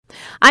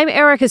I'm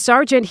Erica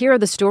Sargent. Here are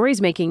the stories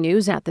making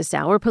news at this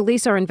hour.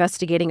 Police are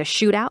investigating a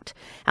shootout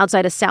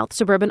outside a South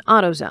suburban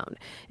AutoZone.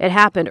 It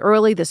happened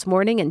early this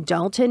morning in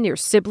Dalton near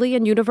Sibley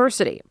and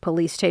University.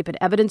 Police tape and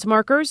evidence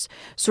markers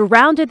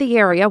surrounded the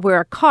area where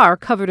a car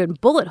covered in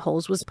bullet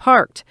holes was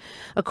parked.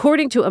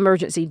 According to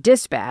emergency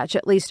dispatch,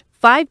 at least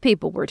 5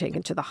 people were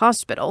taken to the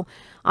hospital.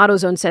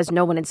 AutoZone says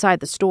no one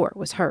inside the store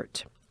was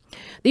hurt.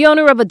 The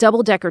owner of a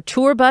double-decker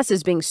tour bus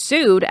is being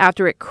sued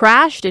after it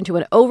crashed into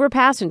an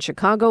overpass in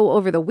Chicago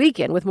over the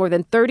weekend with more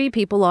than 30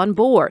 people on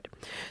board.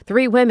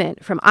 3 women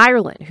from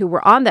Ireland who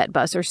were on that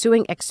bus are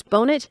suing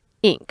Exponent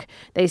Inc.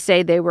 They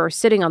say they were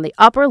sitting on the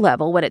upper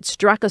level when it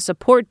struck a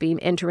support beam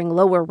entering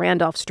Lower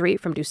Randolph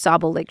Street from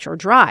DuSable Lakeshore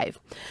Drive.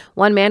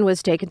 One man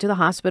was taken to the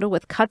hospital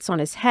with cuts on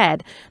his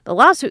head. The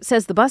lawsuit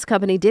says the bus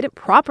company didn't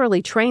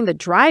properly train the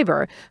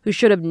driver, who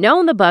should have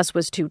known the bus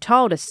was too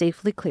tall to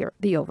safely clear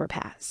the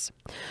overpass.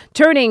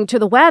 Turning to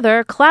the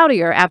weather,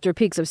 cloudier after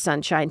peaks of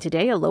sunshine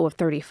today, a low of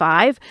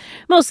 35.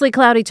 Mostly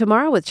cloudy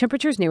tomorrow with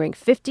temperatures nearing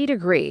 50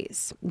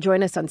 degrees.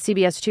 Join us on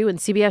CBS 2 and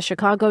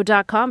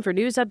CBSChicago.com for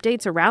news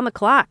updates around the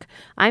clock.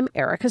 I'm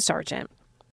Erica Sargent.